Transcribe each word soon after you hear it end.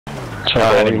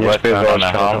Heading westbound on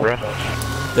Alhambra.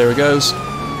 There it goes.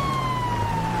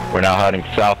 We're now heading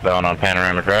southbound on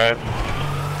Panorama Drive.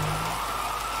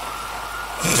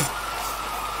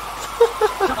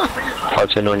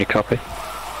 Parts in on your copy.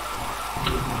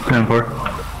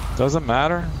 10-4. Doesn't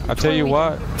matter. I'll tell you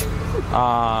what.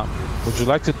 Would you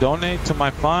like to donate to my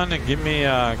fund and give me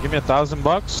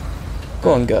 $1,000?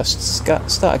 Go on, Gus. Start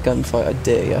a gunfight, I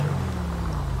dare ya.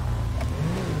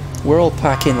 We're all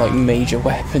packing like major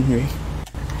weaponry.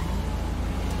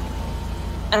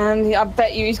 And I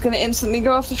bet you he's going to instantly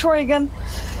go after Troy again.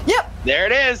 Yep. There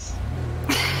it is.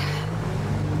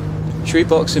 Should we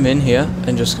box him in here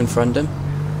and just confront him?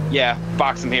 Yeah,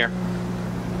 box him here.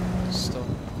 Stop.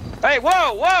 Hey,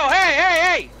 whoa, whoa,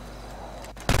 hey!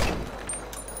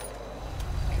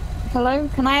 Hello,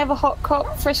 can I have a hot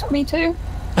cop frisk me too?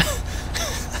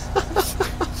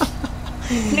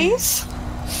 Please?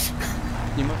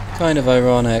 Kind of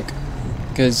ironic,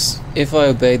 because if I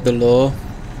obeyed the law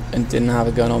and didn't have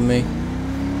a gun on me,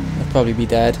 I'd probably be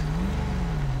dead.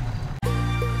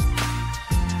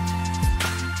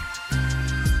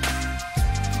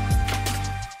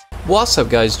 What's up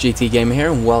guys, GT Gamer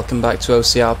here and welcome back to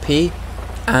OCRP,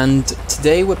 and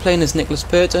today we're playing as Nicholas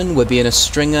Purton. We're being a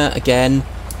stringer again.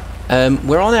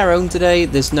 We're on our own today.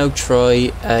 There's no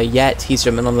Troy yet, he's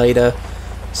jumping on later,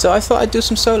 so I thought I'd do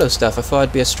some solo stuff. I thought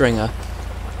I'd be a stringer,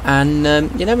 and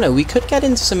you never know, we could get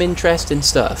into some interesting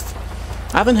stuff.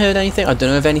 I haven't heard anything, I don't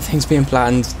know if anything's being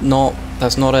planned,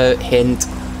 that's not a hint,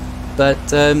 but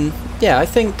yeah, I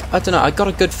don't know, I got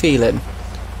a good feeling.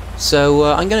 So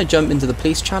I'm going to jump into the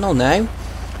police channel now,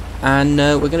 and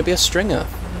we're going to be a stringer.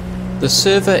 The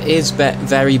server is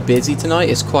very busy tonight.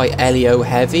 It's quite LEO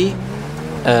heavy.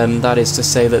 That is to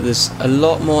say that there's a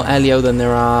lot more LEO than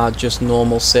there are just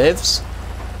normal civs.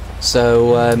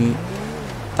 So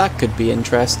that could be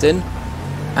interesting.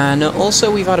 And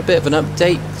also we've had a bit of an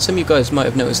update. Some of you guys might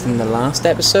have noticed in the last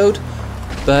episode,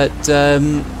 but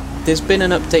there's been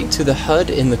an update to the HUD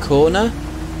in the corner.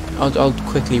 I'll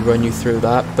quickly run you through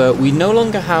that, but we no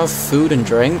longer have food and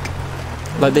drink.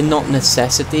 Like, they're not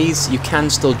necessities. You can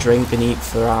still drink and eat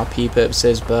for RP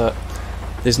purposes, but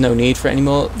there's no need for it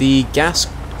anymore. The gas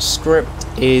script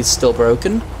is still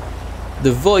broken.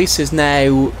 The voice is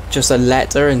now just a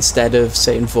letter instead of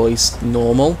saying voice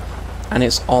normal, and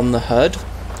it's on the HUD.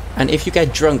 And if you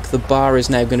get drunk, the bar is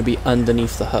now going to be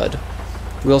underneath the HUD.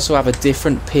 We also have a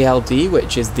different PLD,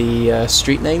 which is the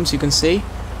street names you can see,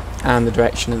 and the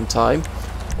direction and the time,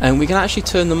 and we can actually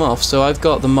turn them off. So I've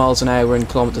got the miles an hour and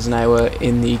kilometers an hour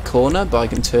in the corner, but I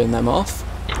can turn them off.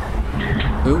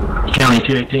 Ooh. County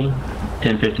 218,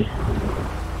 1050.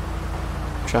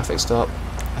 Traffic stop,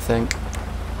 I think.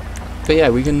 But yeah,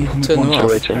 we can turn them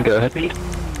off. Go ahead.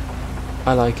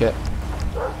 I like it.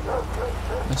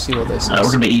 Let's see what this is. We're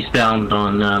going to be eastbound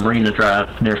on Marina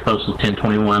Drive, nearest post is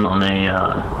 1021 on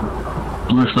a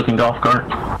bluish looking golf cart.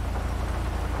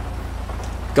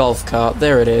 Golf cart,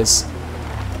 there it is.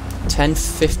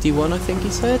 1051, I think he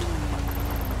said.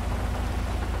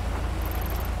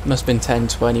 Must have been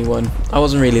 1021. I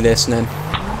wasn't really listening.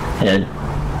 Yeah,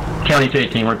 County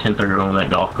 218, we're 1030 on that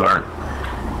golf cart.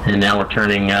 And now we're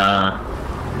turning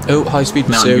oh, high speed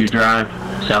Mountain View pursuit. Drive,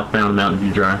 southbound Mountain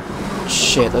View Drive.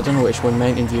 Shit, I don't know which one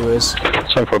Mountain View is.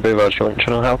 So for a bit of a joint,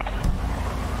 can I help?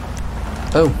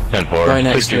 Oh, 10-4. right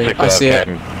next to me. I see it.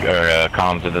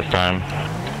 Comms at this time.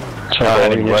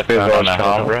 Heading westbound on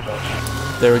Alhambra.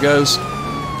 There it goes.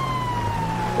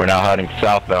 We're now heading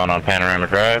southbound on Panorama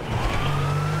Drive.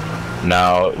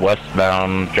 Now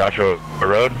westbound Joshua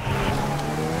Road.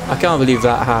 I can't believe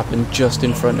that happened just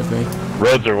in front of me.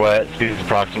 Roads are wet. Speed is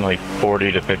approximately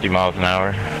 40 to 50 miles an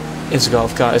hour. It's a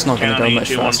golf cart, it's not going to go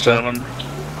much faster.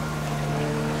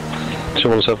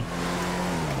 217.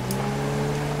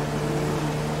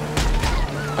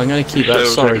 I'm going to keep that,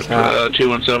 sorry cat.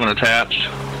 217 attached.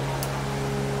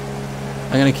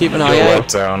 I'm going to keep an eye out,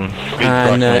 Westbound, speed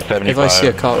and approximately if I see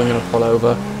a 75. cart I'm going to pull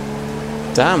over.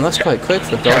 Damn, that's quite quick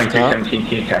for a golf cart.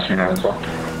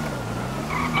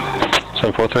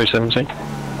 74317.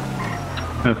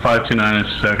 529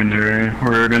 is secondary.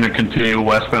 We're going to continue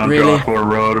westbound Really? Joshua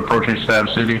Road, approaching Stab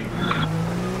City.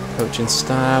 Approaching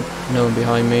Stab, no one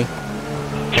behind me.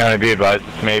 County, be advised,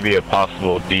 this may be a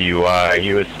possible DUI.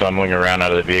 He was stumbling around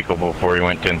out of the vehicle before he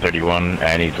went 1031,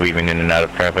 and he's weaving in and out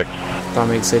of traffic. That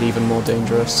makes it even more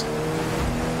dangerous.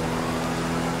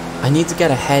 I need to get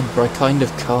ahead, but I kind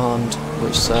of can't,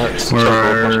 which sucks.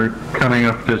 We're coming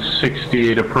up to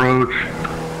 68 approach.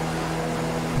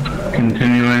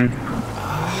 Continuing.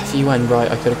 If you went right,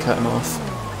 I could have cut him off.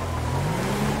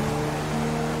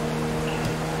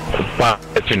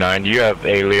 529, you have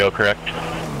a Leo, correct?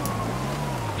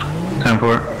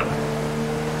 10-4.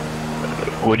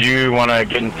 Would you want to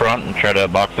get in front and try to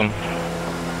box him?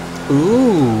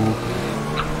 Ooh,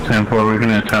 10-4, we're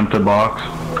gonna attempt to box.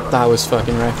 that was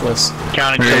fucking reckless.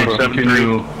 County We're gonna 773.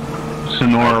 continue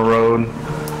Sonora Road.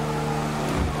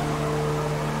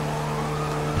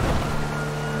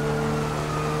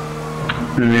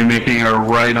 We'll be making our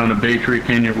right on the Bakery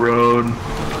Canyon Road.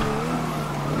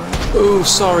 Ooh,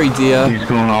 sorry, dear. He's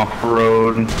going off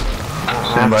road.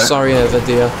 Stand by. Sorry, Eva,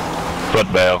 dear.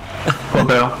 Foot bail. Foot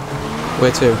bail.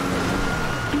 Where to?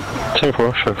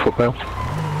 10-4, show foot bail.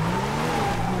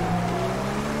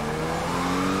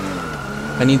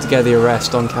 I need to get the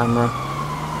arrest on camera.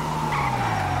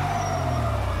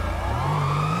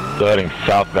 So heading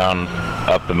southbound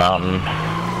up the mountain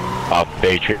off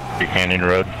Baytree Canyon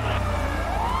Road.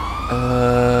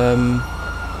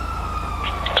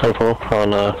 10-4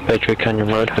 on Baytree Canyon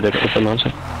Road, headed up the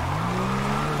mountain.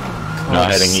 Now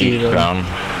heading eastbound.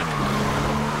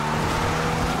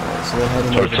 So they're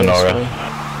heading Towards over this Sonora. way.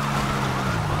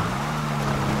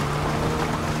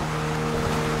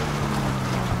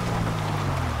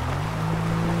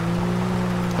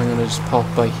 I'm gonna just pop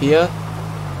by here.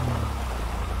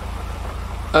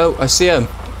 Oh, I see them.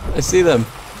 I see them.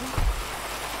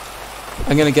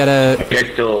 I'm gonna get a. You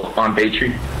guys still on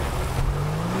Baytree?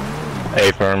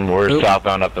 Hey, firm, we're Oop.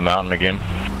 southbound up the mountain again.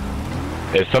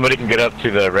 If somebody can get up to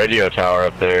the radio tower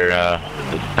up there,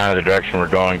 this is kind of the direction we're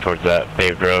going, towards that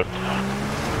paved road.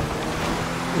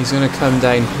 He's gonna come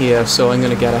down here, so I'm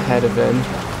gonna get ahead of him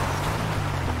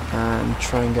and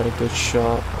try and get a good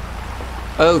shot.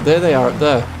 Oh, there they are up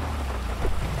there.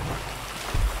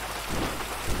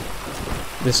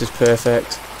 This is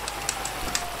perfect.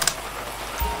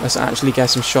 Let's actually get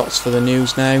some shots for the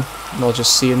news now, not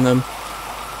just seeing them.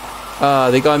 Ah,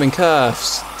 they got him in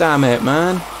cuffs. Damn it,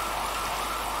 man.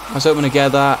 I was hoping to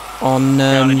get that on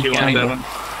County camera.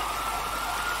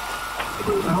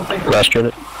 217. Last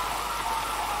unit.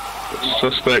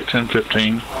 Suspect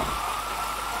 10-15.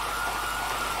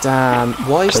 Damn,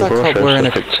 why is that cop wearing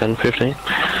a... 10-15.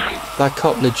 That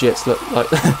cop legit look like...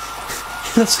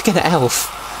 he looks like an elf.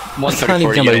 I can't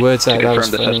even get my words out, that was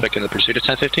the funny. suspect in the pursuit is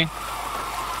 10-15.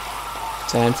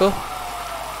 10-4.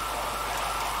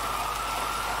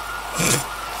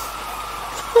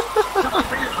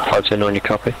 5-10 on your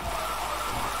copy.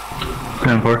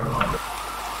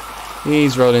 10-4.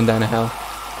 He's rolling down a hill.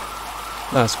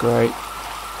 That's great.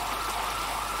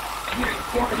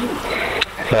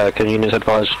 Can units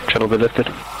advise channel be lifted?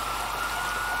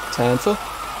 10-4.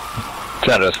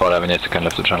 Santos 5 Avenue to can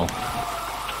lift the channel.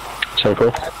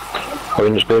 10-4. All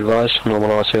units be advised, normal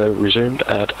RCO resumed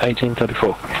at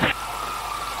 18:34.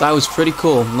 That was pretty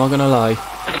cool, not gonna lie.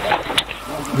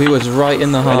 We was right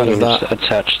in the heart Any of units that.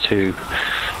 attached to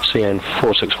CN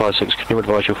 4656, can you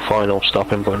advise your final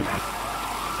stopping point?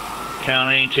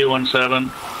 County 217.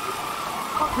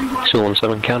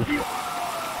 217 can.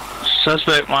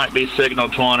 Suspect might be signal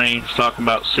 20. He's talking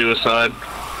about suicide.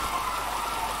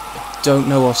 Don't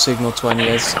know what signal 20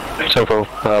 is. 10-4,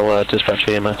 I'll dispatch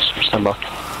EMS. Stand by.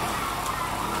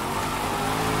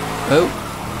 Oh.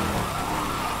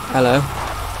 Hello.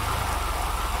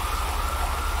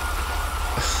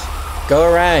 Go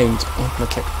around. Oh, my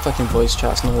fucking voice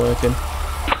chat's not working.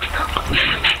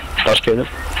 Last unit.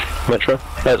 Metro.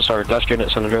 Sorry, last unit,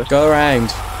 San Andreas. Go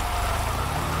around.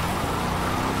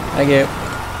 Thank you.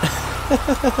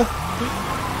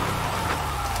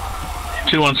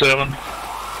 217.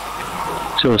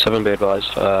 217 be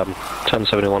advised.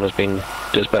 1071 has been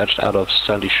dispatched out of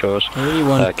Sandy Shores. Really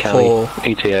want County call.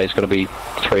 ETA is going to be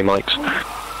 3 mics.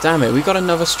 Damn it, we got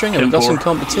another stringer. We got some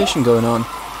competition going on.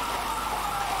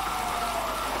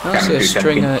 I don't see a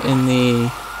stringer in the...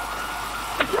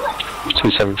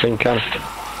 217 can.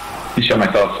 You show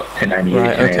myself 1098.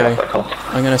 Right, okay.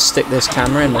 I'm going to stick this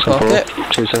camera in my pocket.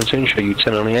 217, show you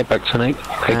 1098, back 10-8,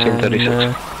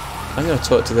 1836. I'm going to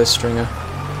talk to this stringer.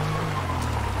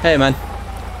 Hey, man.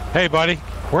 Hey, buddy.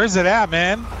 Where's it at,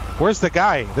 man? Where's the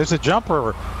guy? There's a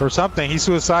jumper or something. He's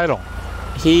suicidal.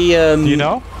 He, Do you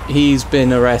know? He's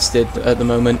been arrested at the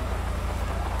moment.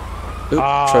 Oop,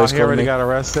 Oh, he already got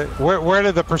arrested. Where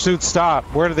did the pursuit stop?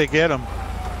 Where did they get him?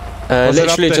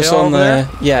 Literally just on the...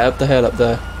 Yeah, up the hill up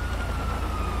there.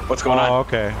 What's going on? Oh,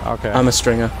 okay, okay. I'm a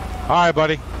stringer. All right,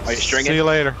 buddy. Are you stringing? See you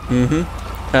later.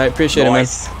 Mm-hmm. I appreciate it, man.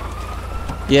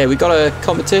 Yeah, we got a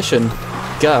competition.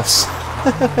 Gus.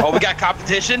 Oh, we got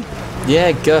competition?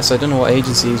 Yeah, Gus. I don't know what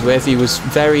agency he's with. He was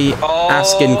very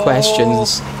asking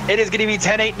questions. It is going to be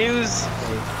 10-8 news.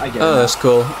 Oh, that's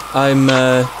cool. I'm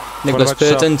Nicholas about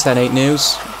yourself? Burton, 10-8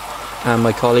 News. And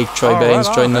my colleague Troy Baines right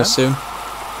on, joining man. us soon.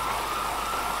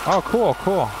 Oh, cool,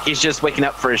 cool. He's just waking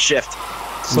up for his shift.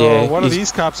 So Yeah, what are he's-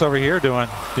 these cops over here doing?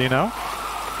 Do you know?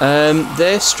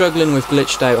 They're struggling with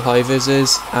glitched out high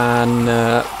visors and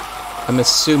I'm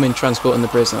assuming transporting the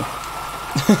prisoner.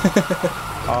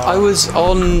 I was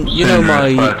on, you know, my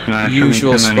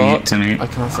usual spot. I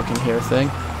can't fucking hear a thing.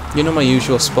 You know my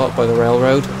usual spot by the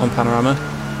railroad on Panorama?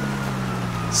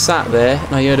 Sat there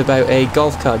and I heard about a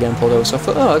golf cart getting pulled over, so I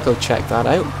thought, oh, I'll go check that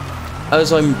out.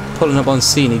 As I'm pulling up on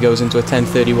scene, he goes into a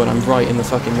 1031, I'm right in the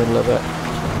fucking middle of it.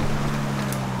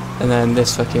 And then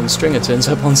this fucking stringer turns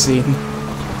up on scene.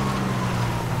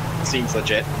 Seems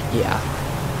legit. Yeah.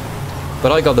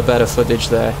 But I got the better footage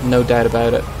there, no doubt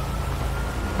about it.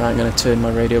 Right, I'm gonna turn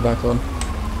my radio back on.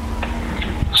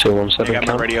 So 17 I got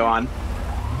my radio on.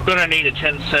 Gonna need a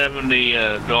 1070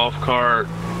 golf cart.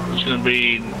 It's gonna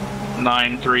be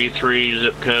 933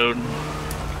 zip code.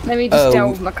 Let me just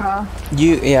delve my car.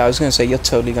 Yeah, I was gonna say, you're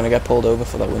totally gonna get pulled over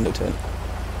for that window tint.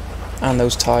 And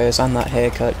those tyres, and that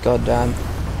haircut, goddamn.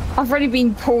 I've already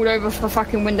been pulled over for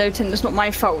fucking window tint. It's not my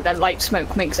fault. That light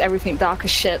smoke makes everything dark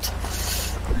as shit.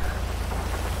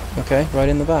 Okay, right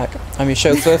in the back. I'm your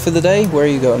chauffeur for the day. Where are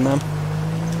you going, ma'am?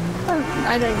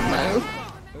 I don't know.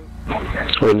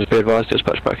 We'll just be advised,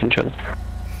 dispatch back in channel.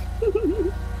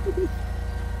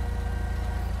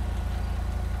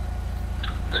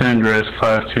 San Andreas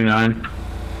 529.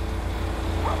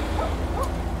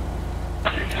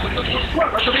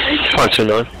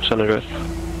 529, San Andreas.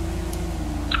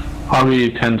 I'll be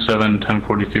 10-7,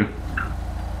 1042.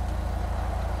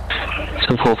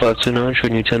 10529,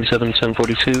 showing you 10-7,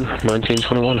 1042,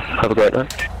 1921. Have a great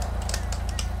night.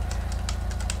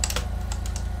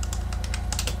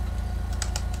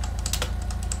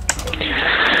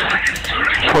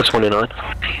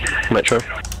 .429, Metro.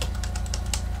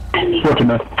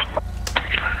 49.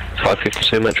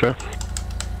 552, Metro.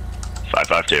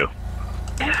 552.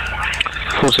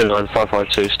 429,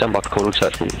 552, stand by for call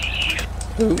acceptance.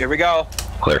 Here we go.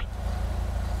 Clear.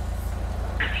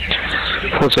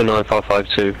 429,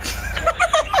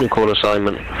 552. New call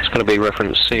assignment. It's going to be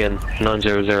reference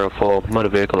CN9004, motor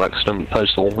vehicle accident.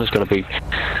 Postal is going to be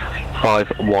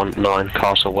 519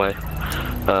 Castle Way.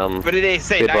 What did they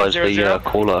say? Advise the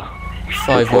caller.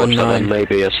 519.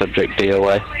 Maybe a subject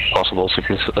DOA. Possible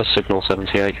signal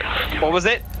 78. What was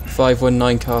it?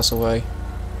 519 Castleway.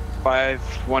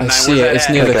 519. I see it. It's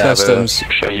near the customs.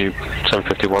 Show you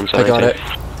 1051. I got it.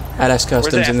 LS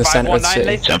Customs in the centre of the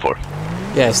city. 10-4.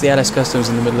 Yeah, it's the LS Customs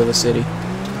in the middle of the city.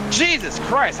 Jesus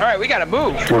Christ! All right, we gotta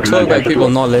move. Talk about people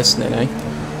not listening, eh?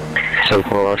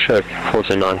 10-4, I'll show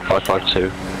 429, 552,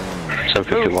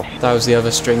 1051. That was the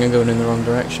other stringer going in the wrong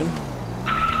direction.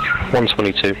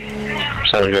 122,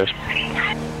 San Andreas.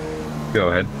 Go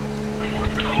ahead.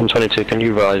 122, can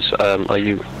you rise? Are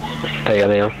you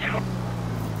ALEO?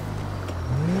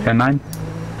 10-9.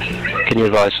 Can you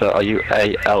advise, are you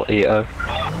ALEO?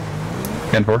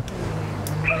 10-4.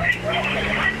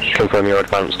 Confirm your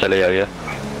advanced LEO, yeah?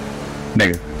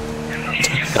 Negative.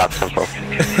 That's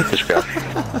 10-4. Disregard.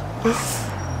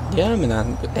 Yeah, I'm in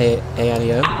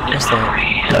ALEO. What's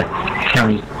that?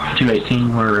 County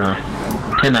 218, we're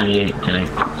 1098 today.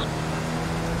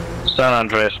 San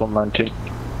Andreas 119.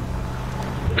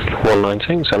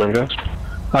 119, San Andreas.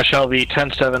 I shall be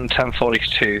 10-7,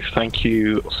 1042. Thank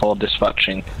you for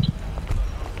dispatching.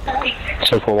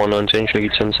 10-4, 119, show you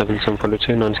 10-7,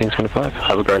 1042, 1925.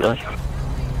 Have a great night.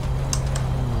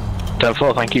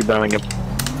 10-4, thank you, Birmingham.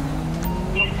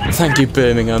 Thank you,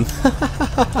 Birmingham.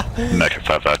 Metro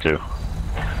 552.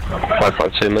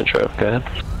 552 Metro, go ahead.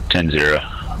 10-0.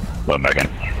 One back in.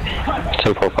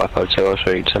 10-4, 552, I'll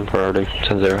show you temporarily.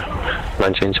 10-0,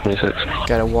 1926.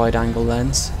 Get a wide angle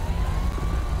lens.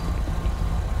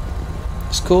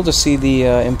 It's cool to see the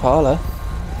Impala. I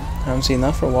haven't seen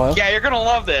that for a while. Yeah, you're gonna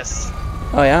love this.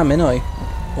 I am, ain't I?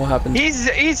 What happened?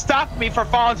 He stopped me for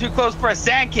falling too close for a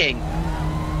Sand King.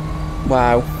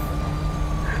 Wow.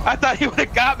 I thought he would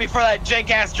have got me for that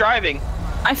jank-ass driving.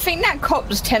 I think that cop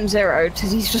was 10-0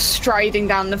 because he's just striding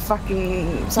down the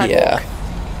fucking sidewalk.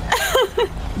 Yeah.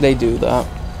 They do that.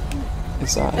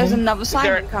 Is that There's him? another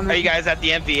siren coming. Are you guys at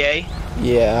the MVA?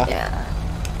 Yeah. Yeah.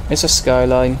 It's a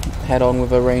Skyline, head on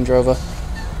with a Range Rover.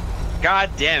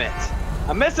 God damn it.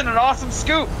 I'm missing an awesome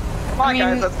scoop. Come on,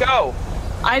 guys, let's go.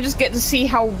 I just get to see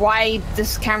how wide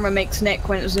this camera makes Nick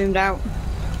when it's zoomed out.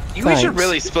 We should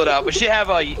really split up. We should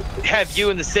have you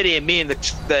in the city and me in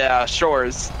the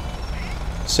shores.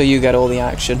 So you get all the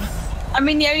action. I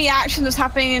mean, the only action that's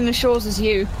happening in the shores is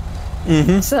you.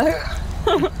 Mm-hmm. So.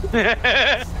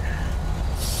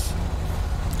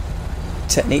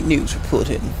 Technique News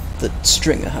reported that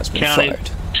Stringer has been fired.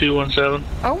 217.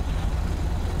 Oh.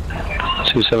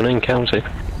 217 County.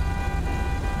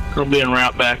 We'll be en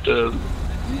route back to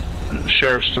the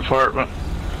Sheriff's Department.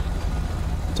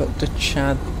 Dr.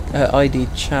 Chad, ID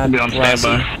Chad Be on Brassi.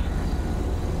 standby.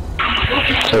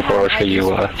 So far for you,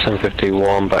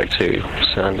 1051 back to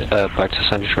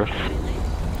Sandy Shore.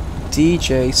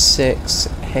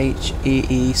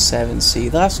 DJ6HEE7C.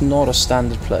 That's not a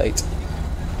standard plate.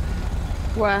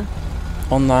 Where?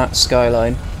 On that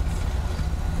skyline.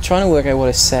 Trying to work out what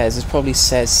it says. It probably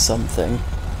says something.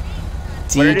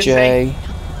 What did it say?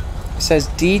 It says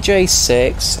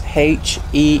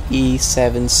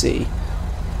DJ6HEE7C.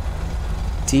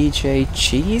 DJ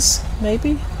Cheese,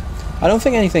 maybe? I don't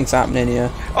think anything's happening here.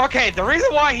 Okay, the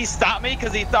reason why he stopped me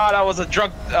because he thought I was a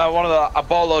drunk, a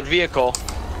boatload vehicle.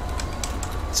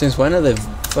 Since when are they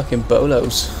fucking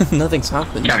bolos? Nothing's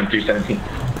happened. Counting 317.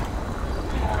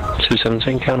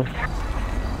 217 counter.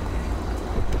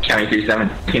 Counting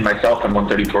 317 myself, and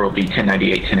 134 will be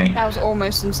 1098, 10-8. That was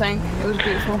almost insane. It was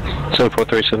beautiful. So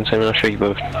 4317, I'll show you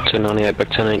both. 298 back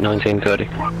 10-8, 1930.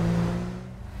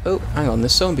 Oh, hang on,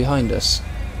 there's someone behind us.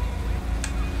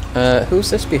 Who's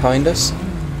this behind us?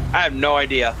 I have no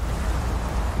idea.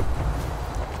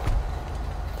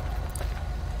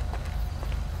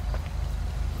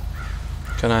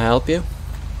 Can I help you?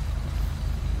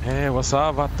 Hey, what's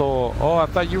up, Vato? Oh, I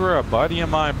thought you were a buddy of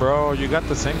mine, bro. You got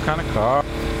the same kind of car.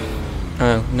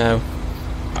 Oh, no.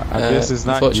 I guess it's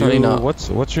not unfortunately you. not.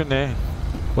 What's your name?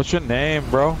 What's your name,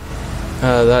 bro?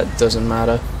 That doesn't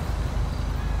matter.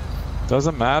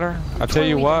 Doesn't matter. I tell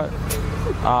you what.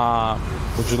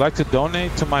 Would you like to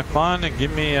donate to my fund and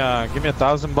give me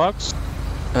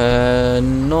 $1,000?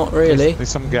 Not really. Need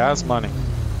some gas money.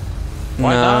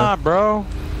 Why No. not, bro?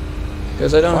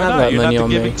 Because I don't Why have not? that You're money not on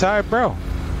the me. giving type, bro.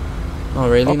 Oh,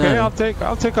 really? Okay, No. I'll take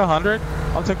 100.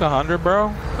 I'll take 100,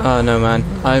 bro. Oh, no, man.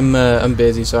 I'm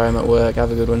busy. Sorry, I'm at work.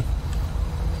 Have a good one.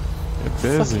 You're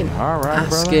busy. Fucking All right,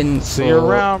 brother. Asking See for you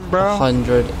around, bro.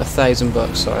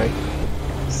 $1,000. Sorry.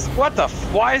 What the?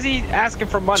 Why is he asking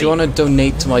for money? Do you want to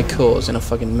donate to my cause in a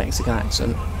fucking Mexican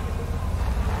accent?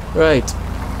 Right.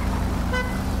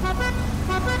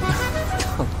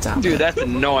 God damn it. Dude, that's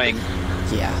annoying.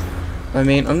 Yeah. I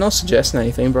mean, I'm not suggesting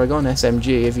anything, but I got an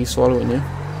SMG if you swallowing you.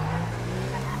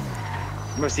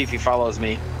 I'm gonna see if he follows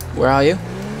me. Where are you?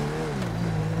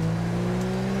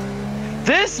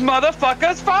 This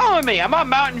motherfucker's following me. I'm on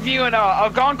Mountain View in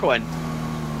Algonquin.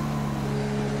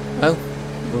 Oh,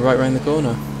 we're right around the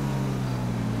corner.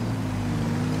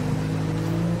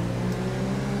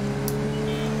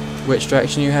 Which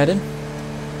direction are you heading?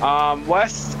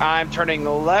 West. I'm turning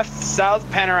left, south,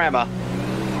 panorama.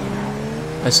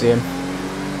 I see him.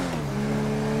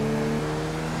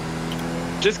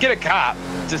 Just get a cop.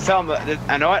 Just tell him that,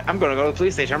 I know what? I'm gonna go to the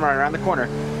police station. I'm right around the corner.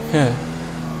 Yeah.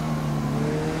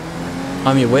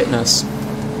 I'm your witness.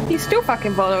 He's still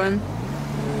fucking following.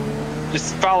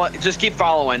 Just follow. Just keep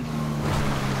following.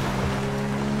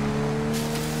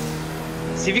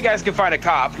 See if you guys can find a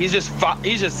cop. He's just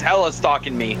hella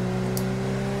stalking me.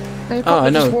 Oh, I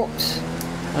know. Just walked.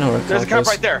 I know where There's a cop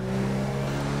right there.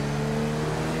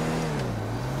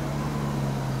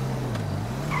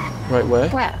 Right where?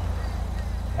 Where?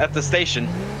 At the station.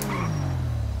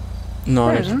 No.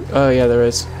 There isn't. Oh yeah, there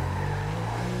is.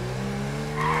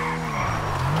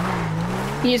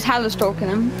 He is hella stalking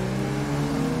him.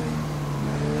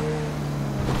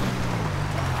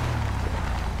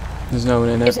 There's no one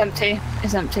in It's it. empty.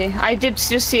 It's empty. I did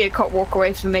just see a cop walk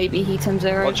away from maybe he turn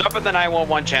zero. Well, jump at the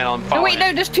 911 channel and follow No, wait, no,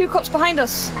 him. there's two cops behind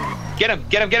us. Get him!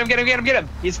 Get him! Get him! Get him! Get him! Get him!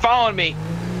 He's following me.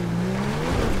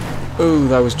 Ooh,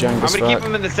 that was Django I'm gonna keep Strack.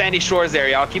 him in the Sandy Shores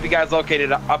area. I'll keep you guys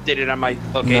updated on my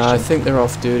location. No, I think they're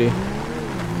off duty.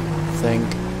 I think.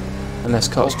 Unless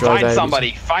cops drive Find out.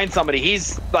 somebody. Find somebody.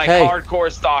 He's like Hey. hardcore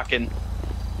stalking.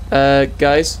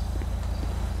 Guys.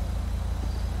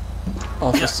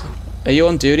 Officer. Are you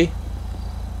on duty?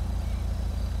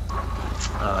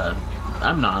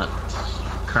 I'm not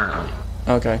currently.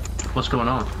 Okay. What's going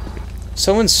on?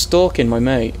 Someone's stalking my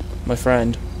mate, my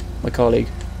friend, my colleague,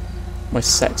 my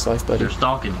sex life buddy. They're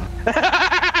stalking you.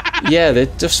 Yeah, they're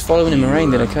just following him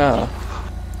around in a car.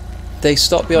 They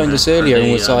stopped behind us earlier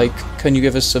and was like, can you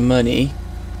give us some money?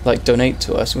 Like, donate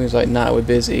to us. And we was like, nah, we're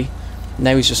busy.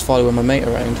 Now he's just following my mate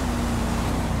around.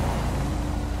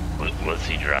 What's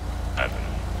he driving?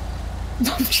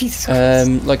 Oh, Jesus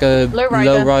Christ. Like a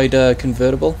Lowrider. lowrider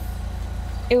convertible.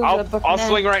 It was a I'll Buccaneer.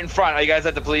 swing right in front. Are you guys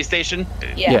at the police station?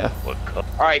 Yeah. What color?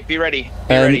 All right, be ready.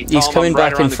 Be ready. Tell He's him coming I'm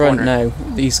right back in around the front corner.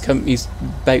 now. He's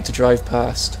about to drive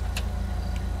past.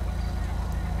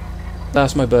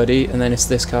 That's my buddy, and then it's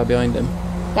this car behind him.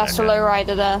 That's the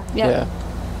lowrider there. Yep. Yeah.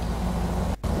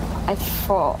 I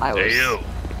thought I was. Hey, you.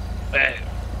 Hey.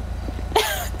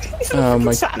 Oh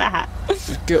my. Sat in a hat.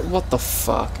 God, what the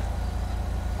fuck?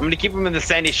 I'm gonna keep him in the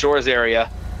Sandy Shores area.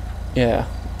 Yeah.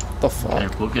 The fuck?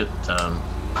 Okay, we'll get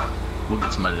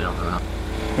somebody else around.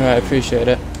 Alright, appreciate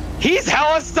it. He's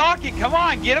hella stalking. Come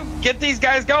on, get him. Get these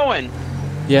guys going.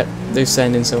 Yep, they're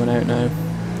sending someone out now.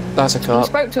 That's a I cop.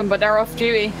 spoke to him, but they're off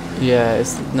duty. Yeah,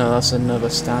 no, that's another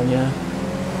stand, yeah.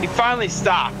 He finally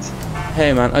stopped.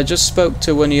 Hey man, I just spoke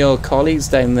to one of your colleagues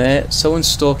down there. Someone's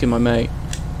stalking my mate.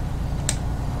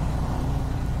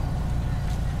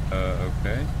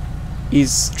 Okay.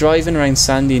 He's driving around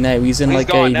Sandy now. He's in like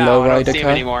a gone now. I don't lowrider see him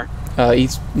car. anymore.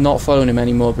 He's not following him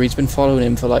anymore, but he's been following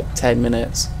him for like 10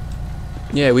 minutes.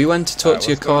 Yeah, we went to talk to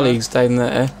your colleagues down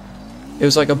there. It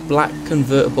was like a black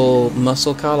convertible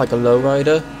muscle car, like a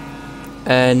lowrider.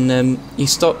 And he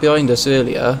stopped behind us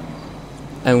earlier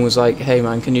and was like, hey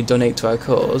man, can you donate to our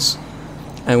cause?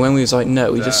 And when we was like,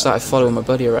 no, we just started following my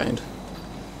buddy around.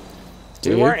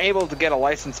 We weren't able to get a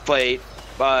license plate,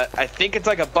 but I think it's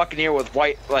like a Buccaneer with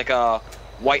white, like a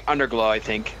white underglow, I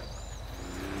think.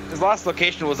 His last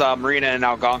location was Marina in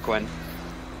Algonquin.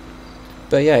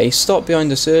 But yeah, he stopped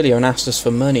behind us earlier and asked us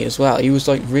for money as well. He was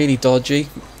like really dodgy,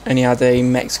 and he had a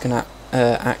Mexican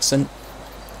accent.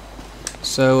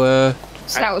 So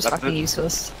that was fucking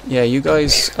useless. yeah, you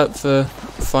guys up for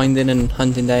finding and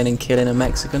hunting down and killing a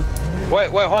Mexican? Wait,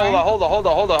 hold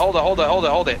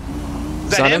it.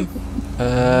 Is that him?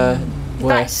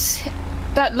 Where? That's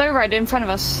that lowrider in front of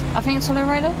us. I think it's a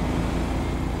lowrider.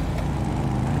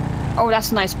 Oh,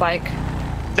 that's a nice bike.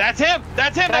 That's him!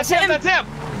 That's him!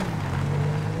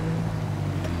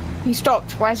 He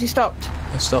stopped. Why has he stopped?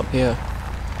 I stopped here.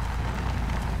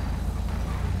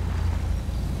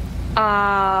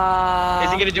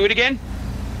 Is he gonna do it again?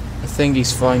 I think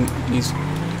he's fine. He's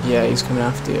coming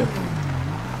after you.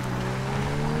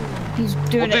 He's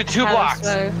doing We'll do it 2 blocks.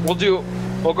 slow.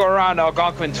 We'll go around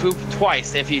Algonquin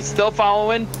twice. If he's still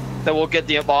following, then we'll get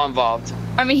the law involved.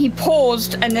 I mean, he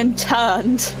paused and then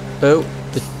turned. Oh,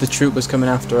 the troop was coming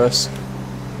after us.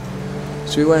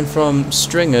 So we went from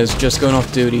stringers just going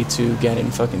off duty to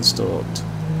getting fucking stalked.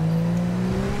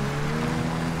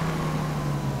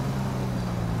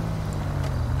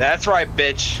 That's right,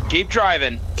 bitch. Keep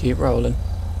driving. Keep rolling.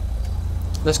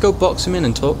 Let's go box him in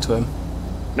and talk to him.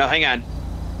 No, hang on.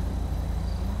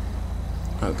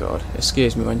 Oh god, it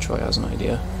scares me when Troy has an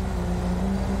idea.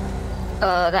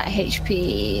 That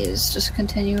HP is just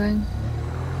continuing.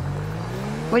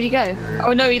 Where'd he go?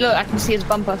 Oh no, look, I can see his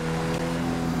bumper.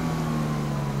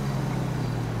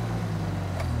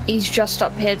 He's just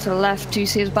up here to the left. Do you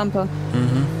see his bumper?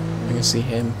 Mm-hmm. I can see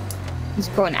him. He's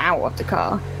going out of the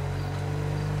car.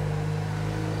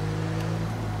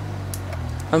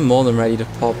 I'm more than ready to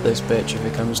pop this bitch if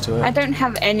it comes to it. I don't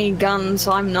have any guns,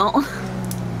 so I'm not.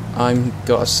 I'm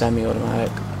got a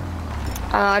semi-automatic.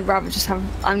 I'd rather just have.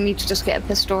 I need to just get a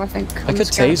pistol, I think. I could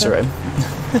taser him.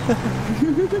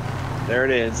 There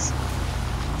it is.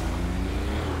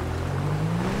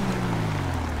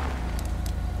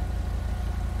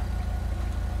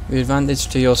 The advantage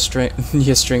to your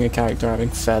stringer character having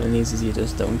felonies is you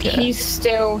just don't care. He's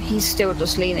still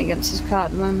just leaning against his car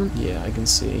at the moment. Yeah, I can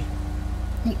see.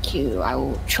 Thank you. I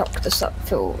will chock this up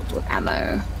filled with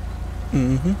ammo.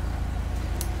 Mm-hmm.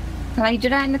 Can I do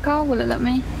that in the car? Will it let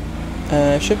me?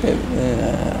 Should be.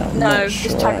 No,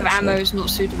 this type of ammo is not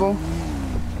suitable.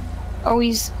 Oh,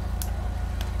 he's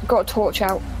got a torch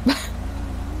out.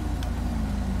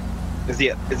 Is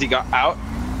he got out?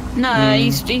 No,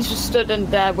 he's just stood in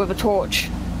there with a torch.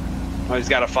 Oh, he's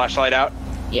got a flashlight out?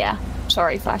 Yeah.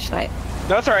 Sorry, flashlight.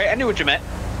 No, that's alright. I knew what you meant.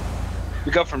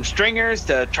 We go from stringers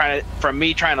to from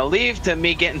me trying to leave to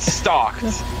me getting stalked.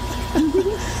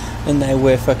 And now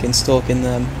we're fucking stalking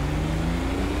them.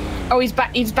 Oh, he's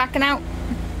back. He's backing out.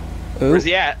 Ooh. Where's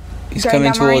he at? He's Going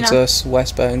coming down towards Marina. us,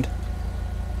 westbound.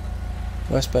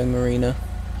 Westbound Marina.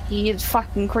 He is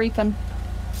fucking creeping.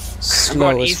 I'm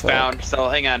Slow going as eastbound, fuck. so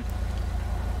hang on.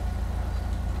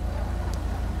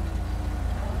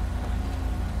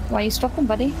 Why are you stopping,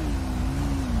 buddy?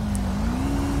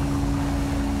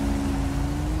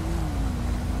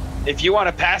 If you want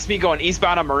to pass me going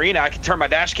eastbound on Marina, I can turn my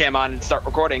dash cam on and start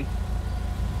recording.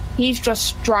 He's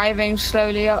just driving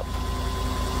slowly up.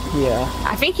 Yeah.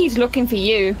 I think he's looking for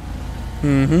you.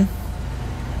 Mm-hmm.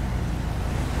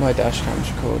 My dash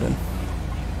cam's recording.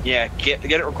 Yeah, get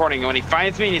it recording. When he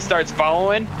finds me and he starts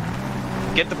following,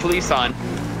 get the police on.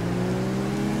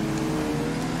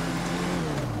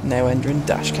 Now entering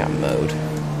dash cam mode.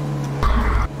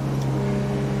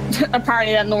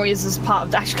 Apparently that noise is part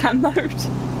of dash cam mode.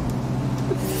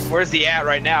 Where's he at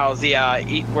right now? Is he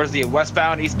where's he,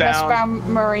 westbound, eastbound? Westbound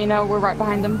Marina, we're right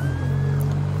behind him.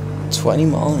 20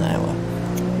 mile an hour.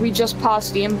 We just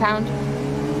passed the impound.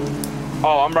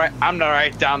 Oh, I'm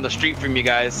right down the street from you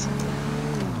guys.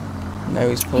 Now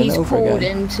he's pulling He's over pulled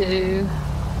again. into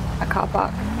a car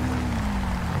park.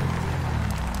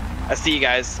 I see you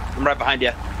guys. I'm right behind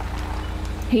you.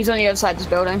 He's on the other side of this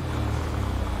building.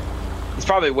 He's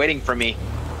probably waiting for me.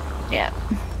 Yeah.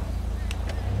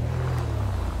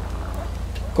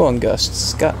 Go on, Gus.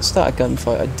 Start a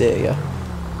gunfight, I dare ya.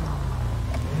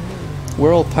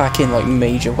 We're all packing like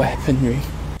major weaponry.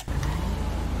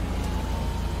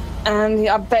 And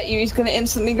I bet you he's going to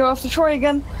instantly go after Troy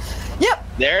again. Yep.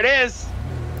 There it is.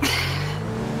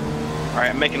 All right,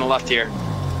 I'm making a left here.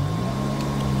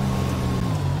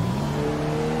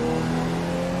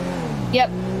 Yep.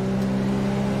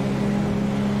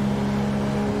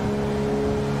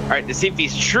 All right, to see if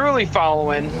he's truly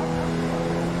following.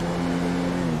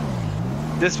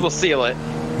 This will seal it.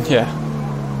 Yeah.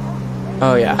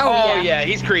 Oh yeah. Oh yeah,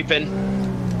 he's creeping.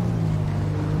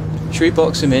 Should we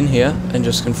box him in here and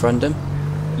just confront him?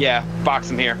 Yeah,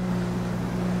 box him here.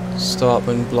 Stop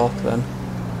and block them.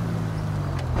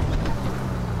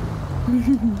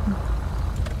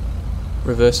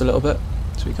 Reverse a little bit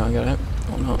so we can't get out.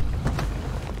 Or not.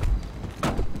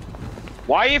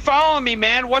 Why are you following me,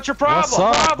 man? What's your problem?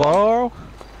 What's up, bro?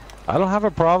 I don't have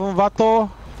a problem, Vato.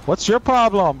 What's your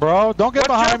problem, bro? Don't get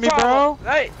behind me, bro.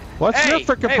 Hey, What's your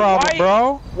freaking problem,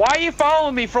 bro? Why are you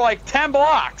following me for like 10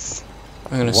 blocks?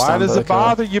 I'm gonna Why does it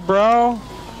bother you, bro?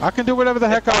 I can do whatever the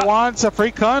heck I want. It's a free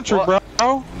country, bro.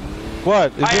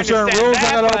 What? Is there certain rules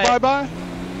I gotta abide by?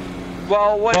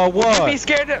 Well, what? Well, what? Would you be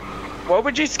scared? What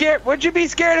would you scared? Would you be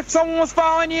scared if someone was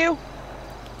following you?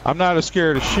 I'm not as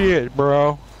scared of shit,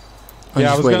 bro.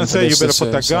 Yeah, I was gonna say you better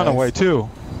put that gun away too.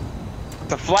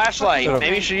 It's a flashlight.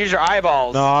 Maybe you should use your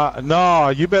eyeballs. No,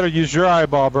 you better use your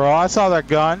eyeball, bro. I saw that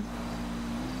gun.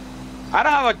 I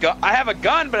don't have a gun. I have a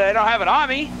gun, but I don't have it on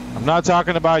me. I'm not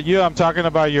talking about you. I'm talking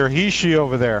about your Hishi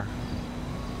over there.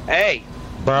 Hey,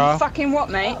 bro. Fucking what,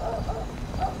 mate?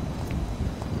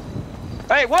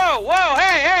 Hey, whoa,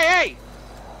 hey!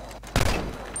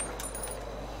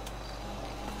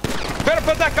 Better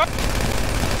put that gun.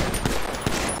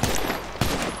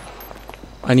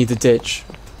 I need to ditch.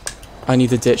 I need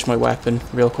to ditch my weapon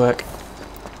real quick.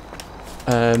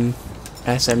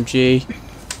 SMG.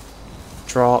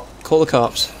 Drop. Call the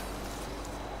cops.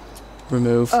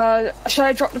 Remove. Should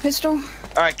I drop the pistol?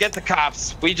 Alright, get the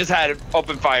cops. We just had it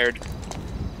open fired.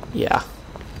 Yeah.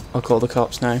 I'll call the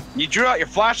cops now. You drew out your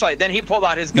flashlight, then he pulled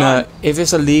out his gun. No, if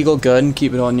it's a legal gun,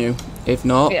 keep it on you. If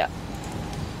not... Yeah.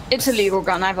 It's a legal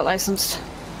gun, I have it licensed.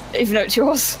 Even though it's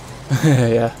yours.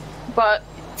 Yeah. But,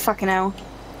 fucking hell.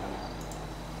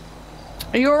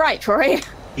 Are you alright, Troy?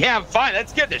 Yeah, I'm fine. That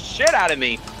scared the shit out of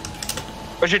me.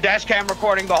 Was your dash cam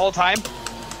recording the whole time?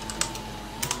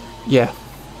 Yeah.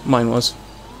 Mine was.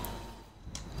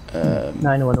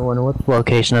 911, what's the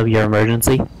location of your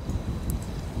emergency?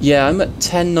 Yeah, I'm at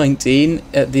 1019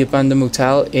 at the abandoned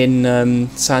motel in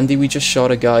Sandy. We just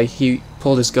shot a guy. He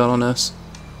pulled his gun on us.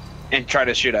 And tried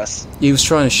to shoot us. He was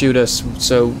trying to shoot us,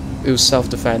 so it was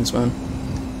self-defense, man.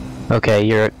 Okay,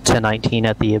 you're at 1019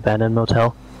 at the abandoned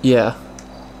motel? Yeah.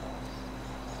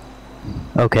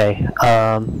 Okay,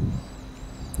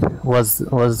 was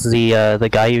the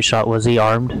guy you shot, was he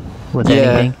armed with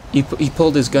anything? Yeah, he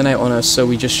pulled his gun out on us, so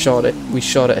we just shot it. We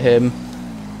shot at him,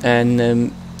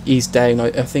 and he's down.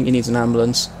 I think he needs an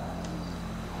ambulance.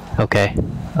 Okay.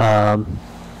 How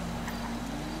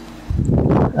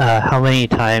many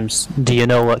times do you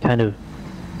know what kind of?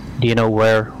 Do you know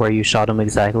where you shot him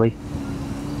exactly?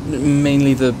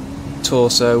 Mainly the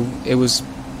torso. It was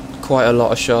quite a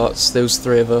lot of shots. There was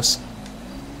 3 of us.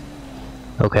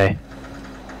 Okay.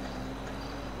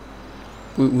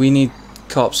 We need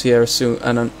cops here soon,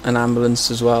 and an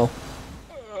ambulance as well.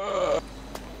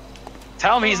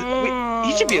 Tell him he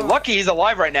should be lucky he's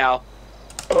alive right now.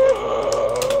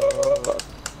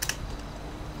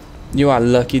 You are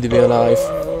lucky to be alive.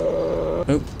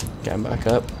 Oh, getting back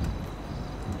up.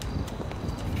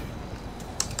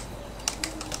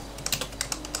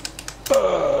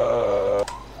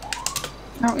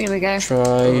 Oh, here we go.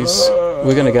 Tries.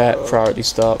 We're gonna get priority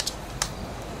stopped.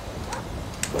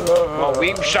 Well,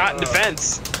 we shot in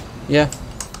defense. Yeah.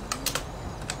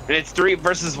 And it's 3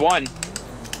 versus 1.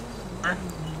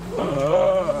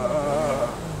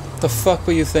 The fuck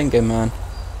were you thinking, man?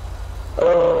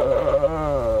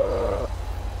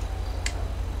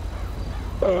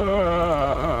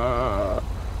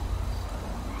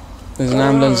 There's an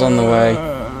ambulance on the way.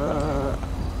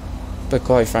 But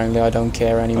quite frankly, I don't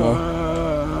care anymore.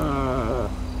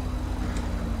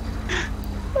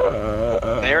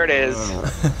 There it is.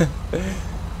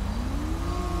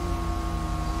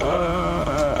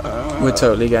 We're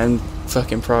totally getting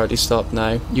fucking priority stopped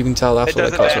now. You can tell that's It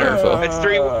what the doesn't cops are matter. in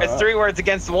for. It's three words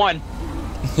against 1.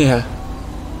 Yeah.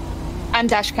 And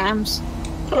dash cams.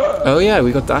 Oh yeah,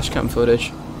 we got dash cam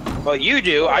footage. Well, you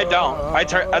do. I don't. I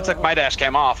took my dash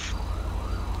cam off.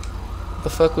 The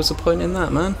fuck was the point in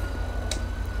that, man?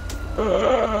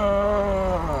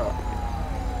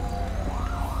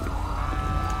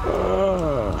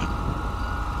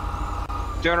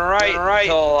 Doing alright.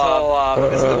 Until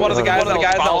this is one of the guys that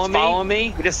was following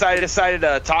me. We decided to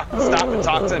stop and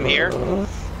talk to him here,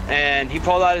 and he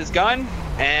pulled out his gun,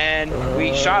 and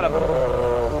we shot him.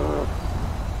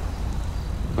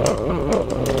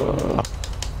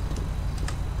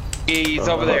 He's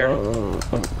over there.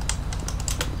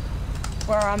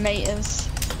 Where our mate is.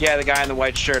 Yeah, the guy in the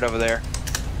white shirt over there.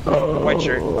 White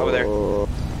shirt over there.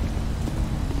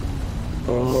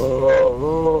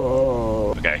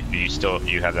 Okay,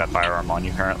 you have that firearm on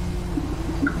you currently?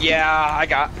 Yeah,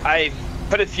 I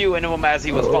put a few into him as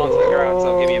he was falling to the ground,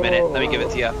 so give me a minute. Let me give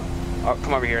it to you. Oh,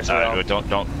 come over here. So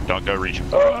don't go reaching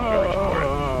for it. Don't go reaching for it.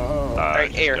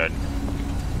 Alright, here. Good.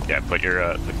 Yeah, put your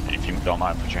if you don't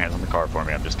mind, put your hands on the car for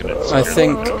me. I'm just gonna. I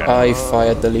think I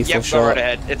fired the lethal shot. Go right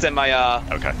ahead. It's in my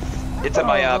Okay. It's in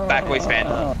my back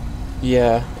waistband.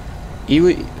 Yeah,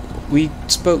 we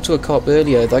spoke to a cop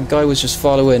earlier. That guy was just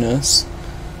following us,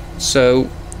 so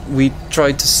we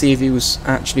tried to see if he was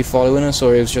actually following us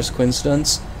or it was just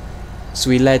coincidence.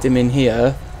 So we led him in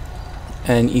here,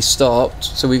 and he stopped.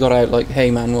 So we got out like,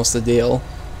 "Hey man, what's the deal?"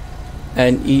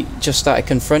 And he just started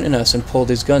confronting us and pulled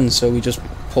his gun. So we just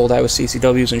pulled out with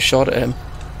CCWs and shot at him.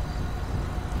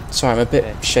 Sorry, I'm a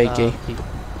bit shaky.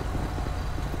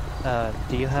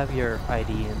 Do you have your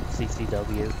ID and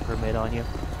CCW permit on you?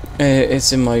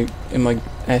 It's in my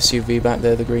SUV back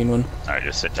there, the green one. Alright,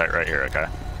 just sit tight right here, okay?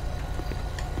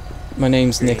 My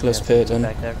name's Nicholas Purton.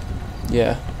 Back there?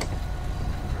 Yeah.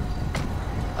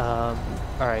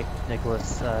 Alright,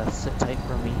 Nicholas, sit tight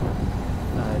for me.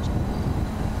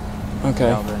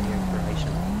 Okay. I'll run your information.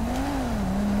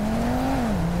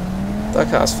 That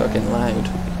car's fucking loud.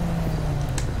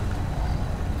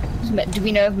 Do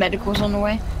we know if medical's on the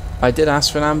way? I did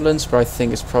ask for an ambulance, but I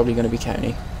think it's probably going to be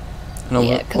county. And I'm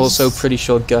Yeah, also pretty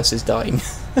sure Gus is dying.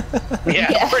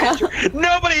 Yeah, pretty sure.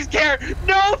 Nobody's caring.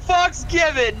 No fucks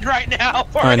given right now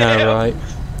for I know, him. right?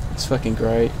 It's fucking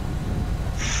great.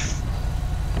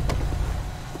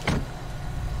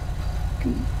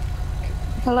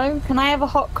 Hello? Can I have a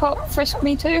hot cop frisk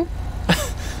me too?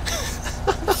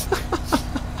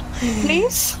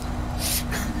 Please?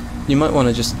 You might want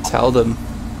to just tell them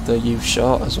that you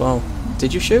shot as well.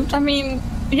 Did you shoot? I mean,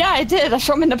 yeah, I did. I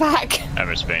shot him in the back.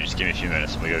 I'm Spain, just give me a few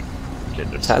minutes and we go get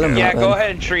this. Tell him Yeah, that, go then.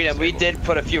 ahead and treat him. We did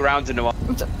put a few rounds into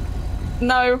him.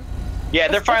 No. Yeah,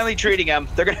 they're finally treating him.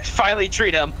 They're gonna finally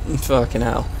treat him. Fucking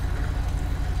hell.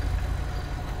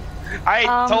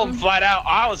 I told him flat out.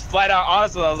 I was flat out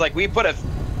honest with him. I was like, we put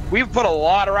a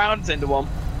lot of rounds into him.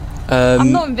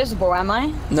 I'm not invisible, am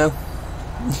I? No.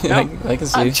 No. I can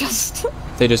see.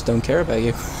 They just don't care about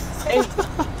you.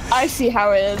 I see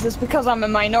how it is. It's because I'm a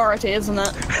minority, isn't it?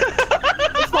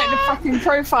 It's like the fucking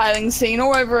profiling scene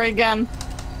all over again.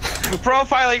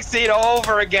 Profiling scene all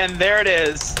over again. There it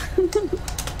is.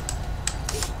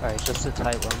 Alright, just sit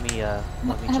tight. Let me check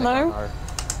Hello? on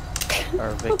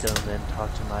our victim and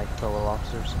talk to my fellow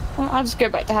officers. I'll just go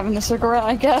back to having a cigarette,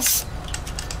 I guess.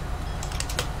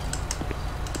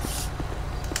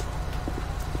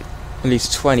 At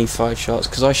least 25 shots,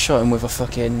 because I shot him with a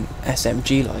fucking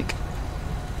SMG, like.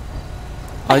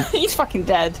 He's fucking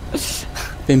dead.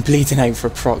 Been bleeding out for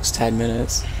approx 10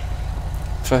 minutes.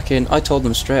 Fucking, I told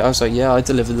them straight, I was like, yeah, I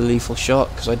delivered the lethal shot,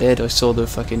 because I did, I saw the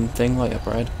fucking thing light up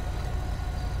red.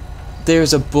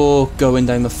 There's a boar going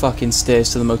down the fucking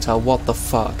stairs to the motel, what the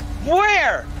fuck?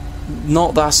 Where?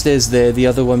 Not that stairs there, the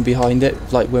other one behind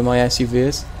it, like where my SUV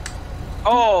is.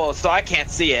 Oh, so I can't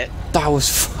see it. That was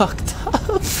fucked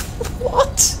up.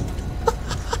 What?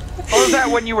 Or was that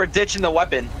when you were ditching the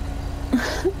weapon?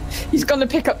 He's gonna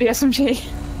pick up the SMG.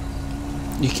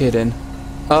 You kidding?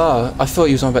 Ah, I thought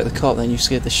you was on about the cop, then you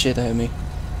scared the shit out of me.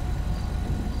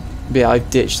 But yeah, I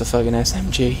ditched the fucking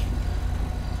SMG.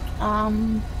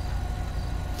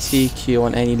 TQ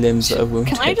on any limbs that are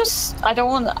wounded. Can I just...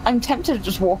 I'm tempted to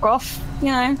just walk off,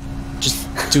 you know? Just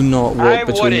do not walk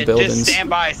between the buildings. Just stand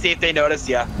by, see if they notice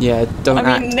you. Yeah, don't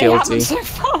act guilty. So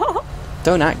far.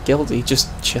 Don't act guilty, just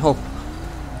chill.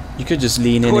 You could just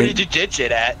lean in. Where did you ditch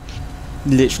it at?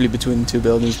 Literally between two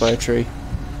buildings by a tree.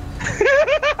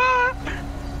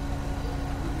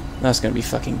 That's gonna be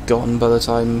fucking gone by the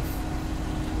time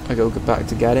I go back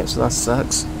to get it, so that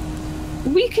sucks.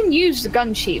 We can use the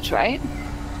gun sheets, right?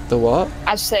 The what?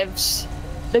 As civs.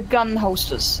 The gun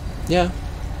holsters. Yeah.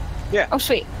 Yeah. Oh,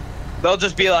 sweet. They'll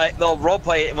just be like, they'll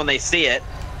roleplay it when they see it.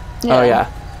 Yeah. Oh,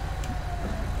 yeah.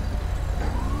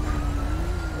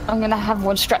 I'm gonna have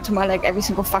one strapped to my leg every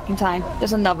single fucking time.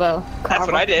 There's another car. That's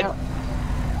what I did. Out.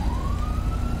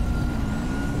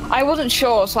 I wasn't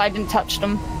sure, so I didn't touch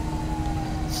them.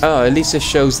 Oh, at least it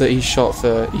shows that he shot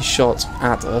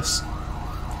at us.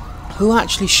 Who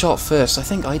actually shot first? I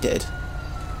think I did.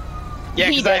 Yeah,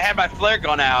 because I had my flare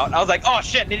gun out. I was like, oh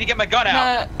shit, need to get my gun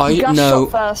out. Gus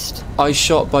shot first. I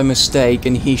shot by mistake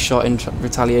and he shot in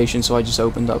retaliation, so I just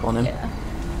opened up on him. Yeah.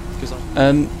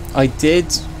 I did.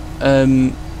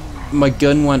 My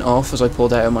gun went off as I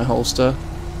pulled out of my holster,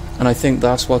 and I think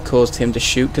that's what caused him to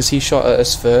shoot, because he shot at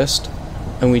us first,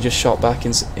 and we just shot back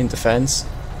in defense,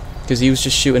 because he was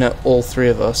just shooting at all three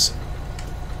of us.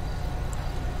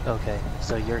 Okay,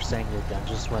 so you're saying your gun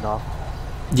just went off?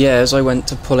 Yeah, as I went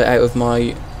to pull it out of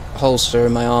my holster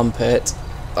in my armpit,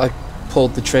 I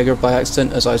pulled the trigger by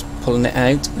accident as I was pulling it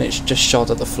out, and it just shot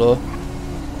at the floor.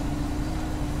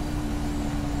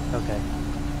 Okay.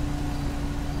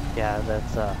 Yeah,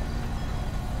 that's,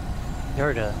 you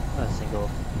heard a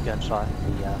single gunshot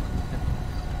in the,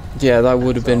 Yeah, that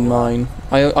would have been mine.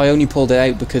 I only pulled it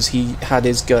out because he had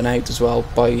his gun out as well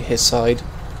by his side.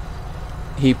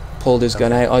 He pulled his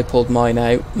gun out, I pulled mine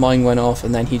out, mine went off,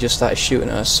 and then he just started shooting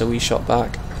at us, so we shot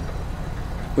back.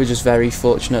 We're just very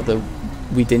fortunate that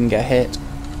we didn't get hit.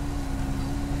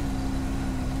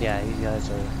 Yeah, you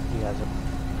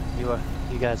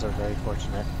guys are very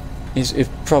fortunate. It's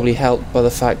probably helped by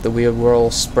the fact that we were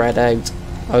all spread out.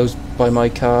 I was by my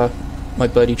car, my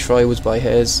buddy Troy was by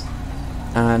his,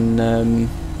 and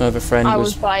my other friend I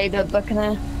was by the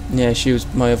Buccaneer. Yeah,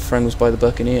 my other friend was by the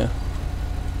Buccaneer.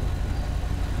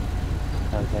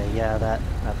 Okay, yeah, that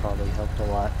probably helped a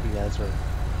lot. You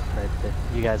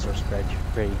guys were spread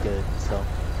pretty good, so.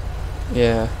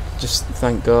 Yeah, just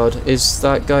thank God. Is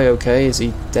that guy okay? Is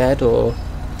he dead or?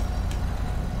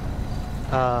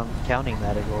 County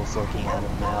medical's looking at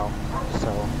him now,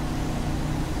 so.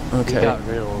 Okay.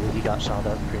 He got shot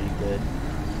up pretty good.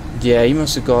 Yeah, he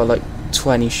must have got like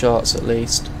 20 shots at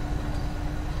least.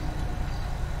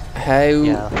 How?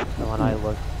 Yeah, when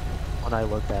I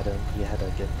looked at him, he had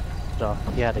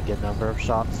a good number of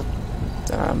shots.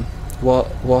 Damn.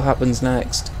 What happens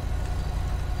next?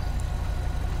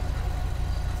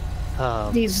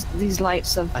 These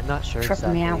lights are I'm not sure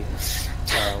tripping me out.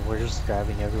 We're just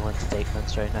grabbing everyone's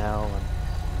statements right now,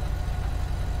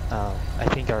 and I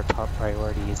think our top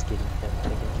priority is getting him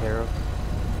taken care of.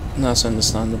 That's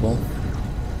understandable.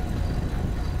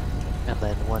 And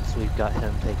then once we've got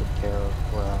him taken care of,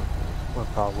 we're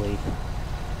probably,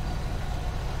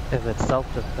 if it's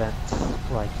self-defense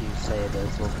like you say it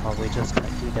is, we'll probably just cut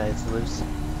you guys loose.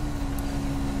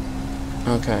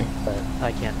 Okay. But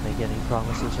I can't make any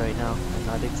promises right now. I'm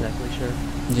not exactly sure.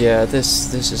 Yeah,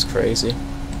 this is crazy.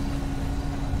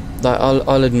 Like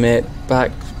I'll admit,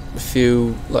 back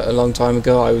a long time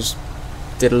ago, I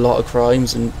did a lot of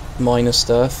crimes and minor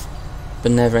stuff,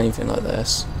 but never anything like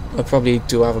this. I probably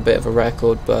do have a bit of a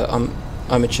record, but I'm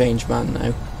a changed man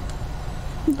now.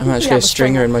 I'm actually a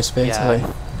stringer in my spare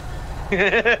time.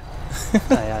 I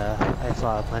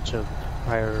saw a bunch of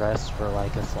prior arrests for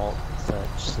like assault and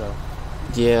such, so.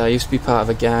 Yeah, I used to be part of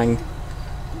a gang.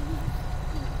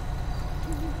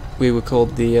 We were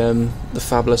called the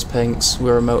Fabulous Pinks. We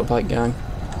were a motorbike gang.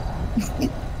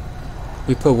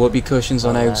 We put whoopee cushions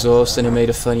on our exhaust and it made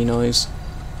a funny noise.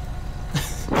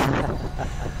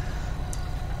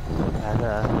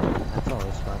 That's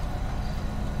always fun.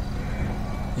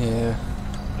 Yeah.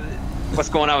 What's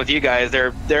going on with you guys?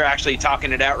 They're actually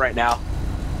talking it out right now.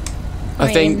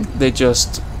 I think they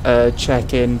just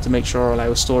check in to make sure all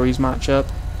our stories match up.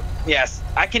 Yes,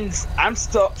 I'm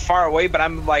still far away, but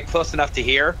I'm like close enough to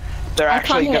hear. They're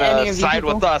actually gonna side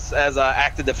with us as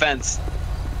active defense.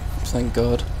 Thank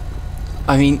God.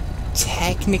 I mean,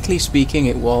 technically speaking,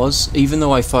 it was. Even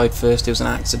though I fired first, it was an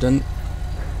accident.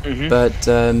 Mm-hmm. But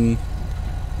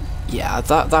yeah,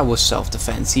 that was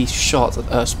self-defense. He shot at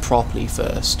us properly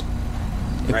first.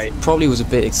 It probably was a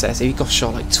bit excessive. He got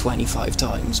shot like 25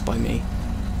 times by me.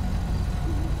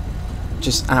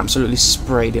 Just absolutely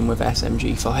sprayed him with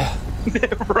SMG fire.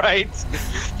 Right.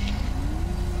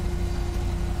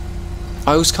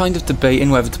 I was kind of debating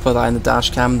whether to put that in the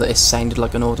dash cam, that it sounded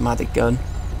like an automatic gun.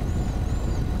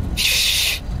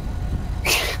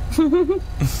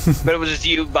 But it was just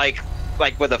you like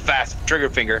with a fast trigger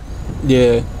finger.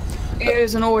 Yeah. It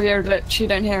was an audio glitch, you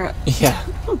don't hear it. Yeah.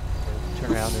 Turn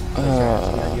around and put your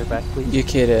hands behind your back, please. You're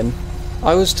kidding.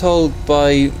 I was told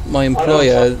by my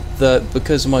employer that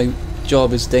because my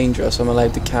job is dangerous, I'm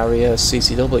allowed to carry a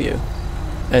CCW.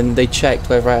 And they checked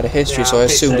whether I had a history, so I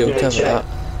assumed it would cover that.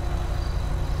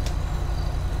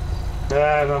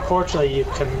 Unfortunately,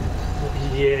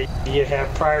 you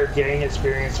have prior gang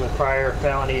experience with prior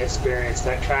felony experience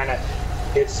that kind of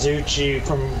exempts you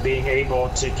from being able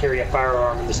to carry a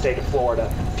firearm in the state of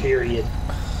Florida. Period.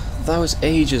 That was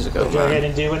ages ago, Go ahead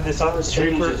and do what this office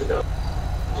trooper.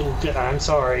 I'm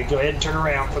sorry. Go ahead and turn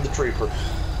around for the trooper.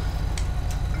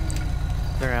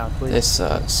 Turn around, please. This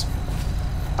sucks.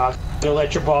 I'll go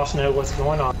let your boss know what's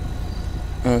going on.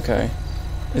 Okay.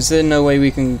 Is there no way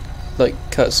we can, like,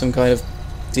 cut some kind of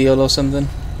deal or something?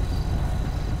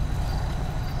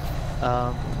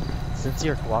 Since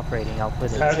you're cooperating, I'll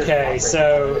put it. Okay,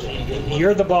 so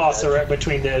you're the boss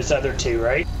between those other two,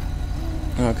 right?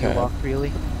 Okay. You walk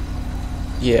freely?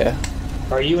 Yeah.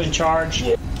 Are you in charge?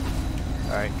 Yeah.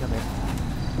 Alright, come in.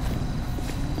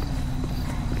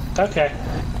 Okay.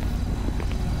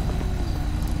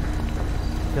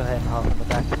 Go ahead and hop in the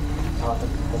back.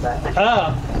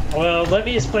 Well, let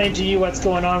me explain to you what's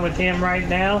going on with him right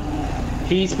now.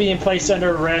 He's being placed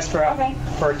under arrest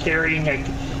for carrying.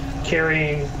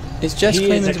 It's just he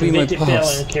claiming is a to be my convicted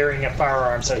boss. felon carrying a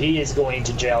firearm, so he is going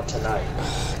to jail tonight.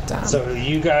 Damn. So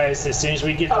you guys, as soon as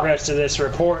we get the rest of this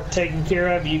report taken care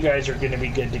of, you guys are going to be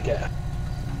good to go.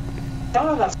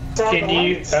 Can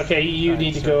you? Okay, you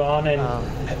need to go on and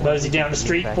mosey down the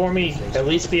street for me. At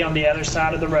least be on the other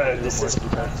side of the road. This is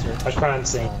a crime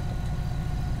scene.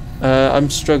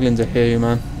 I'm struggling to hear you,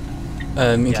 man.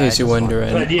 In case you're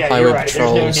wondering, But yeah, highway you're right.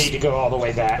 patrols. There's no need to go all the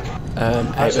way back.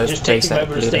 Out of Just take base him at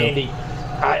over to Pluto. Standy.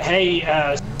 Hey,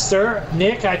 sir,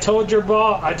 Nick, I told your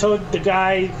boss, I told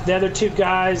the other two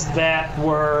guys that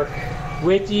were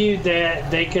with you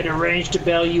that they could arrange to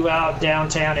bail you out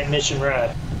downtown at Mission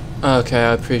Road. Okay,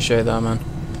 I appreciate that, man.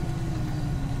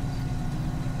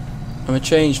 I'm a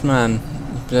changed man.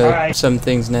 But Alright. some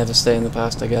things never stay in the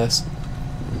past, I guess.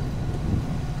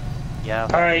 Yeah.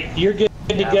 All right, you're good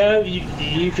to go.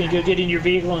 You can go get in your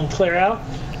vehicle and clear out.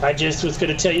 I just was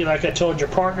going to tell you, like I told your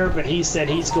partner, but he said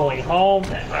he's going home.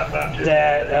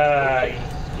 That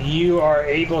you are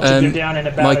able to go down in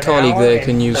about my an colleague hour there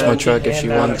can and, use my truck if she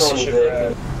wants. Mission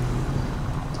Road.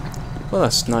 Well,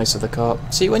 that's nice of the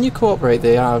cop. See, when you cooperate,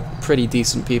 they are pretty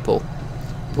decent people.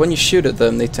 When you shoot at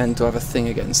them, they tend to have a thing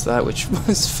against that, which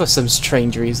was for some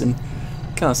strange reason.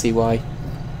 Can't see why.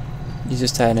 You're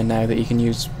just telling her now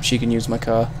that she can use my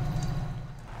car.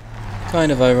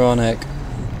 Kind of ironic,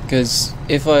 because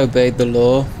if I obeyed the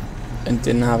law and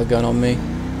didn't have a gun on me,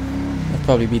 I'd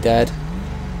probably be dead.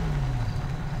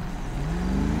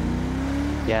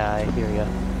 Yeah, I hear ya.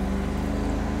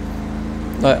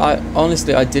 Like,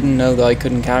 honestly, I didn't know that I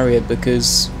couldn't carry it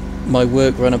because my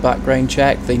work ran a background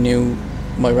check. They knew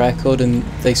my record and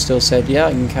they still said, yeah,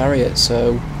 I can carry it.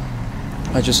 So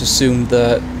I just assumed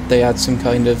that they had some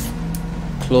kind of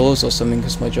clause or something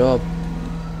because my job.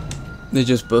 They're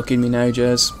just booking me now,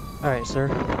 Jez. Alright, sir.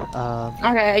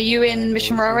 Okay, are you in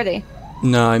Mission Row already?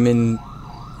 No, I'm in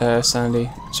Sandy.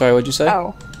 Sorry, what'd you say?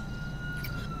 Oh.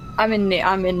 I'm in the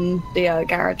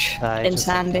garage in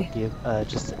Sandy. You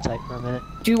just sit tight for a minute.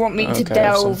 Do you want me to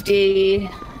delve the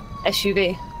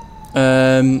SUV?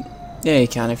 Yeah, you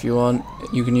can if you want.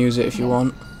 You can use it if you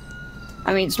want.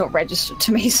 I mean, it's not registered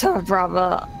to me, so I'd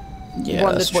rather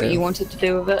wondered what you wanted to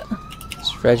do with it.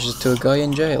 It's registered to a guy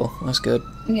in jail. That's good.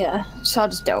 Yeah, so I'll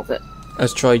just delve it.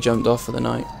 As Troy jumped off for the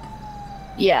night.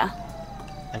 Yeah.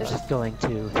 I'm just going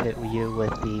to hit you with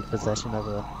the possession of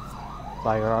a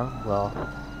firearm,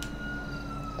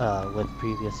 with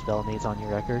previous felonies on your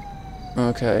record.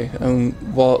 Okay,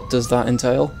 what does that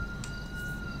entail?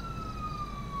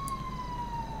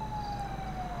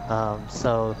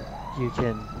 So you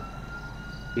can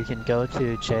go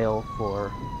to jail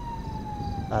for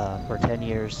 10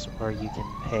 years, or you can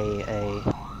pay a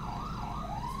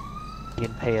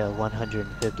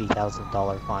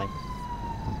 $150,000 fine.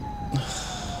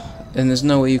 And there's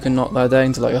no way you can knock that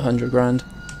down to like 100 grand.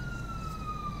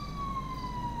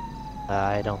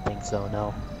 I don't think so,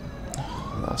 no.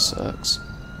 That sucks.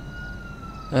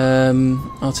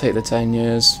 I'll take the 10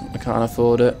 years. I can't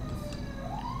afford it.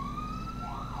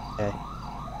 Okay.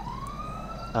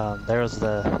 There was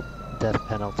the death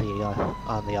penalty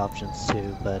on the options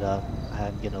too, but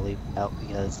I'm gonna leave it out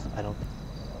because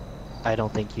I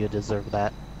don't think you deserve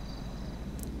that.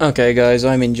 Okay, guys,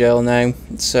 I'm in jail now.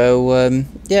 So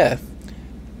yeah,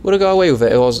 would have got away with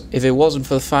it. If it wasn't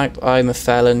for the fact I'm a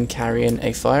felon carrying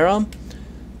a firearm.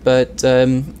 But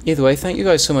either way, thank you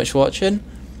guys so much for watching,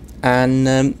 and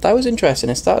that was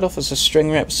interesting. It started off as a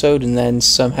Stringer episode and then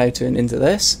somehow turned into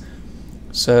this.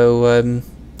 So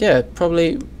yeah,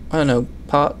 probably, I don't know,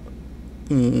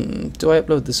 do I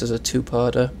upload this as a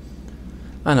two-parter?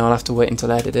 I know, I'll have to wait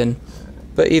until editing.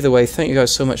 But either way, thank you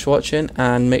guys so much for watching,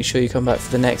 and make sure you come back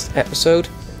for the next episode.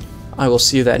 I will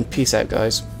see you then. Peace out,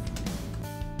 guys.